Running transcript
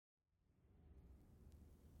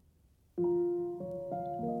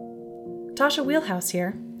Tasha Wheelhouse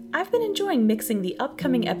here. I've been enjoying mixing the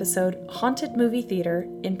upcoming episode Haunted Movie Theater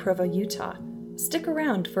in Provo, Utah. Stick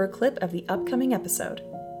around for a clip of the upcoming episode.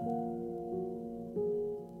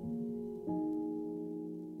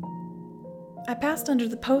 I passed under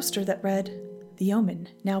the poster that read, "The Omen,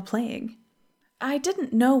 now playing." I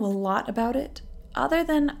didn't know a lot about it, other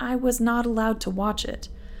than I was not allowed to watch it,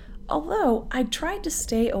 although I tried to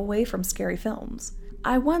stay away from scary films.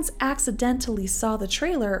 I once accidentally saw the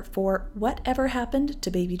trailer for Whatever Happened to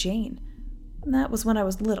Baby Jane. That was when I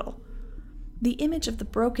was little. The image of the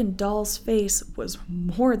broken doll's face was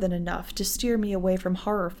more than enough to steer me away from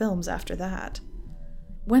horror films after that.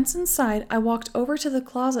 Once inside, I walked over to the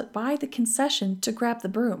closet by the concession to grab the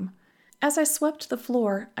broom. As I swept the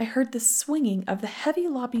floor, I heard the swinging of the heavy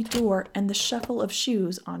lobby door and the shuffle of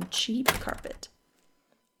shoes on cheap carpet.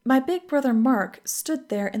 My big brother Mark stood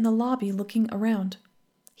there in the lobby looking around.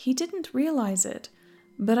 He didn't realize it,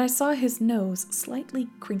 but I saw his nose slightly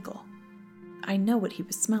crinkle. I know what he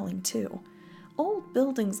was smelling too. Old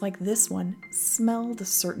buildings like this one smelled a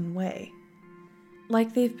certain way.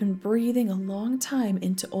 Like they've been breathing a long time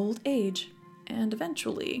into old age, and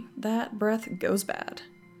eventually that breath goes bad.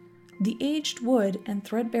 The aged wood and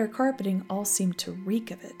threadbare carpeting all seemed to reek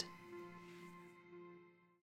of it.